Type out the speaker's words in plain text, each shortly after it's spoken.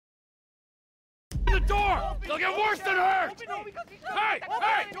the door! They'll get worse than hurt! Hey!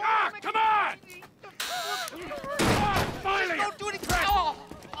 Hey! Ah! Come on! Ah, finally! Don't do anything!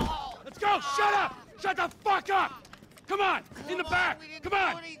 Let's go! Shut up! Shut the fuck up! Come on! In the back! Come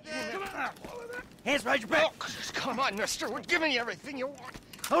on! Come on! Hands behind your back. Oh, come on, mister. We're giving you everything you want.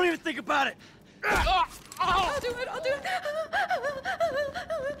 Don't even think about it. I'll do it. I'll do it.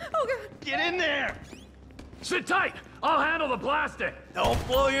 Oh, God. Get in there! Sit tight! I'll handle the blasting! Don't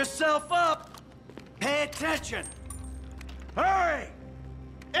blow yourself up. Pay attention. Hurry.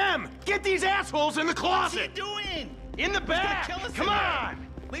 Em, get these assholes in the closet! What are you doing? In the back! Kill us Come in there. on!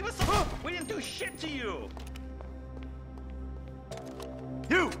 Leave us alone. We didn't do shit to you.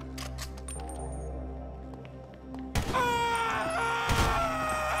 You.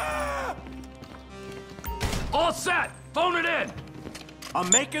 All set! Phone it in! I'm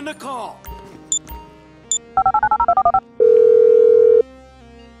making the call.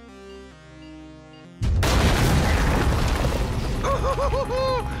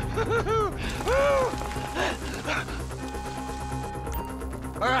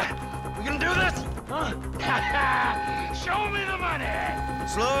 All right, we gonna do this? Huh? Show me the money!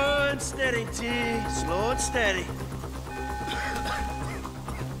 Slow and steady, T. Slow and steady.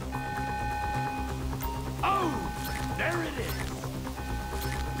 Oh! There it is!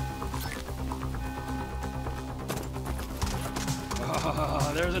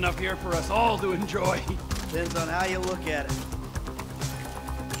 Oh, there's enough here for us all to enjoy. Depends on how you look at it.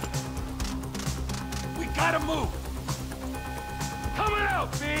 We gotta move! Coming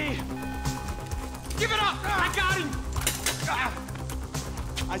out, B! Give it up! I got him!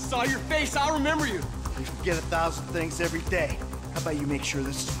 I saw your face. I'll remember you. You forget 1,000 things every day. How about you make sure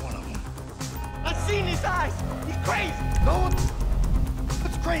this is one of them? I've seen his eyes. He's crazy. No,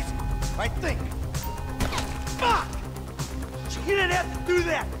 it's crazy. I think. Fuck! You didn't have to do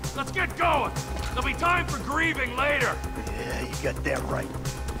that. Let's get going! There'll be time for grieving later! Yeah, you got that right.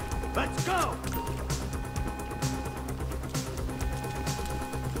 Let's go!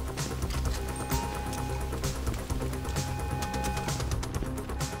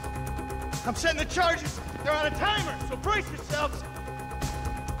 I'm setting the charges. They're on a timer, so brace yourselves.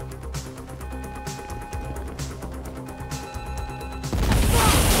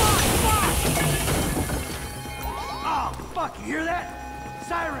 Oh, fuck, you hear that?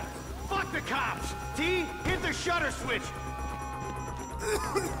 Sirens! Fuck the cops. T, hit the shutter switch.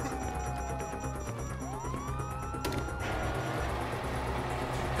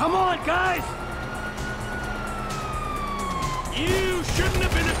 Come on, guys! You shouldn't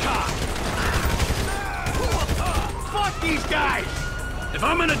have been a cop! Fuck these guys. If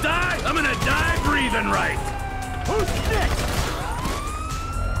I'm gonna die breathing right! Who's next?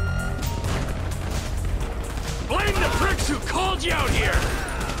 Blame the pricks who called you out here!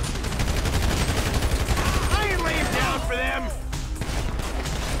 I ain't laying down for them.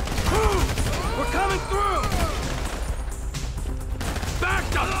 We're coming through! Back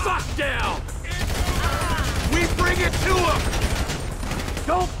the fuck down! We bring it to them.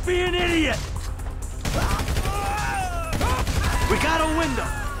 Don't be an idiot! We got a window.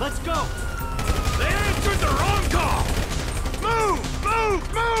 Let's go! They answered the wrong call! Move, move,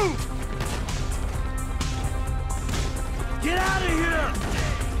 move. Get out of here!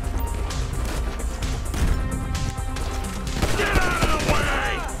 Get out of the way!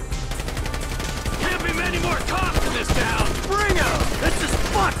 Can't be many more cops in this town! Bring 'em! This is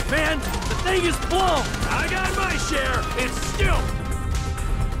fucked, man! The thing is blown! I got my share! It's still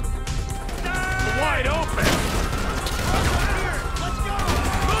wide open! Let's go.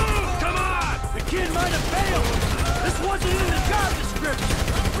 Move! Come on! The kid might have failed! This wasn't in the job description!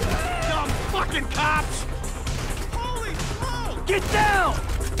 Dumb fucking cops. Holy smoke! Get down!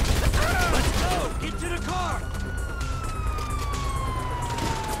 Let's go! Get to the car!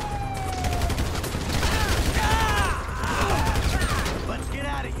 Let's get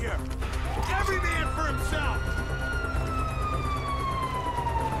out of here! Every man for himself.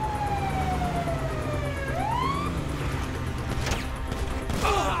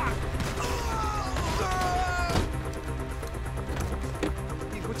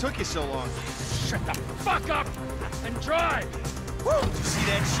 What took you so long? Shut the fuck up and drive! Woo! Did you see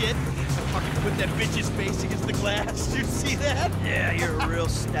that shit? I fucking put that bitch's face against the glass. Did you see that? Yeah, you're a real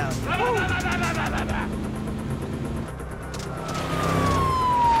stout. Fuck,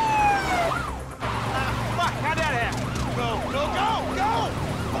 how'd that happen? Go, go, go, go!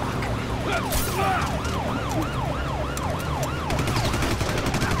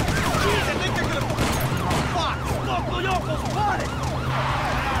 Jeez, I think they're gonna... Oh, fuck! Local yokels spotted!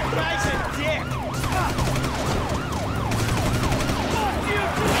 Guy's a dick! Fuck you!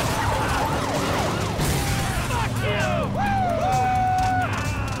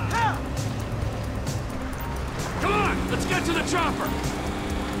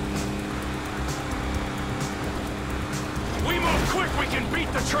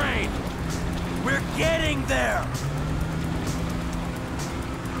 beat the train! We're getting there!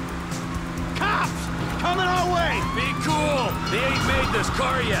 Cops! Coming our way! Be cool! They ain't made this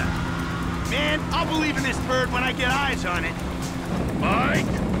car yet! Man, I'll believe in this bird when I get eyes on it. Mike!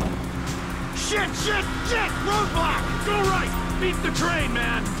 Shit! Roadblock! Go right! Beat the train,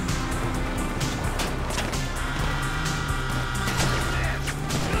 man!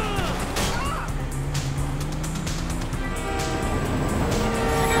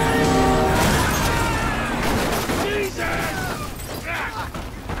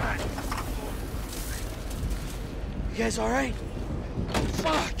 You guys all right?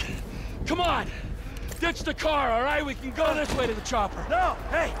 Fuck! Come on! Ditch the car, all right? We can go this way to the chopper. No!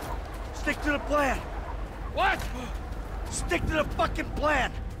 Hey! Stick to the plan! What? Stick to the fucking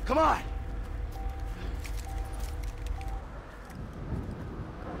plan! Come on!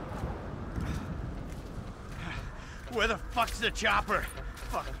 Where the fuck's the chopper?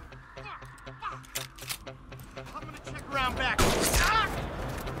 Fuck. I'm gonna check around back.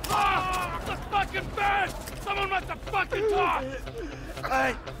 Oh, the fucking bed! Someone must have fucking talked! All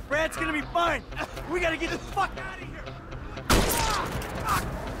right, Brad's gonna be fine. We gotta get the fuck out of here.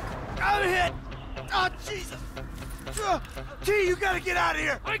 I'm hit. Oh, Jesus. T, you gotta get out of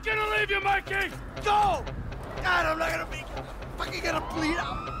here. I'm gonna leave you, Mikey! Go. God, I'm not gonna be fucking gonna bleed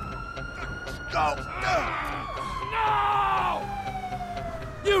out. Go. No!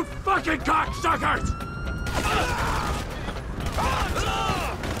 You fucking cocksuckers!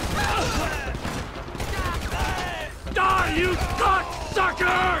 Die, you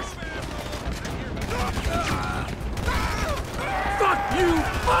cocksuckers! Fuck you!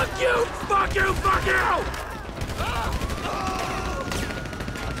 Fuck you! Fuck you! Fuck you!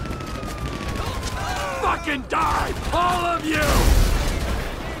 Fucking die! All of you!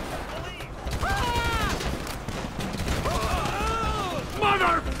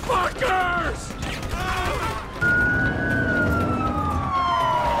 Motherfuckers!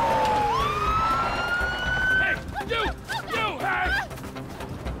 Hey, you! You, hey!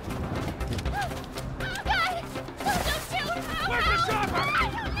 Where's the chopper?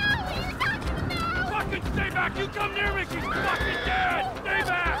 Fucking stay back! You come near me, she's fucking dead! Stay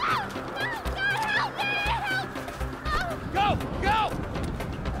back! Go! Go!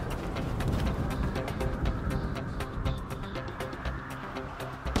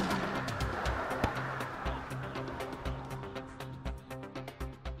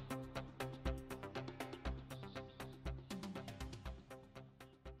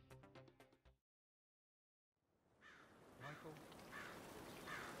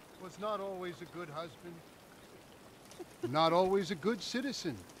 Was not always a good husband, not always a good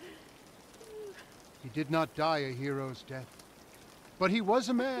citizen. He did not die a hero's death, but he was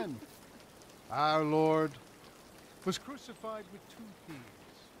a man. Our Lord was crucified with 2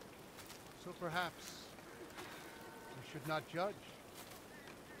 thieves, so perhaps we should not judge.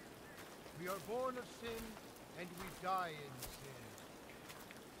 We are born of sin, and we die in sin.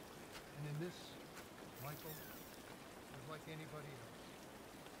 And in this, Michael is like anybody else.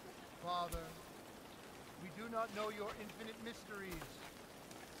 Father, we do not know your infinite mysteries,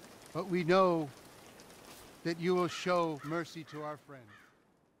 but we know that you will show mercy to our friend.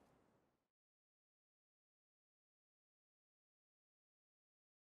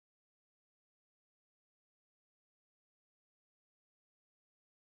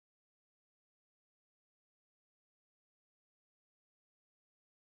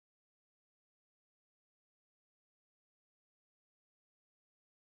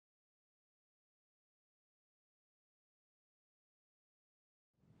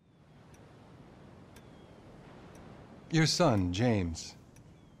 Your son, James.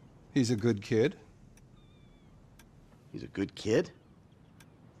 He's a good kid. He's a good kid?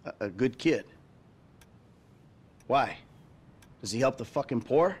 A good kid? Why? Does he help the fucking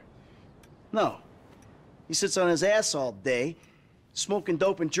poor? No. He sits on his ass all day, smoking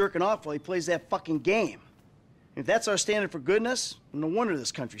dope and jerking off while he plays that fucking game. If that's our standard for goodness, no wonder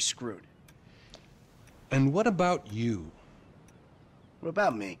this country's screwed. And what about you? What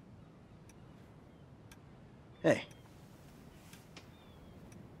about me? Hey.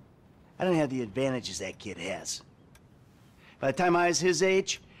 I don't have the advantages that kid has. By the time I was his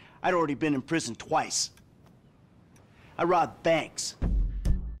age, I'd already been in prison twice. I robbed banks,